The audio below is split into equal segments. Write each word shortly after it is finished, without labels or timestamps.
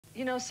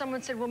you know,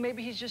 someone said, well,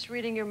 maybe he's just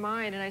reading your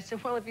mind. And I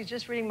said, well, if he's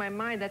just reading my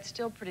mind, that's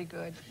still pretty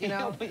good, you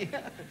know?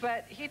 Yeah.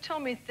 But he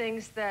told me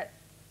things that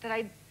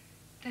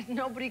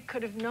nobody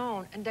could have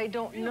known. And I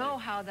don't know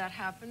how that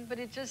happened, but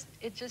it just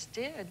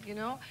did, you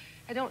know?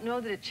 I don't know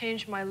that it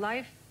changed my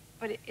life,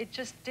 but it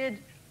just did.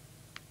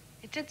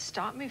 It did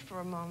stop me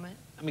for a moment.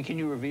 I mean, can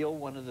you reveal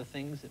one of the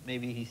things that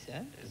maybe he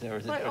said?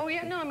 Oh,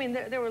 yeah, no, I mean,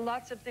 there were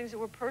lots of things that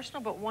were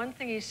personal, but one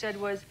thing he said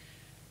was,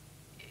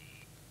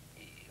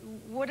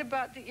 what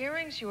about the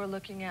earrings you were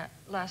looking at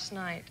last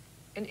night?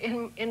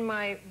 In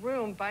my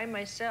room, by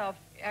myself,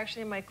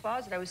 actually in my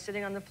closet, I was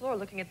sitting on the floor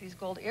looking at these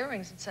gold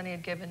earrings that Sonny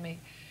had given me.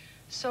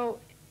 So,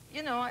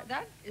 you know,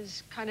 that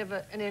is kind of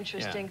an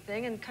interesting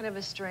thing and kind of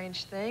a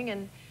strange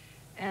thing.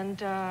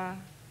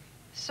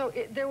 So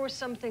there were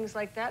some things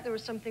like that. There were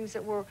some things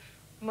that were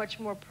much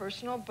more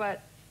personal,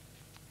 but,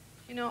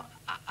 you know,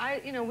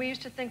 we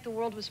used to think the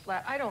world was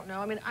flat. I don't know.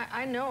 I mean,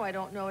 I know I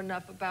don't know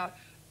enough about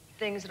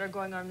things that are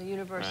going on in the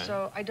universe,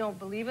 so I don't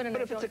believe it, and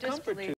I don't disbelieve it.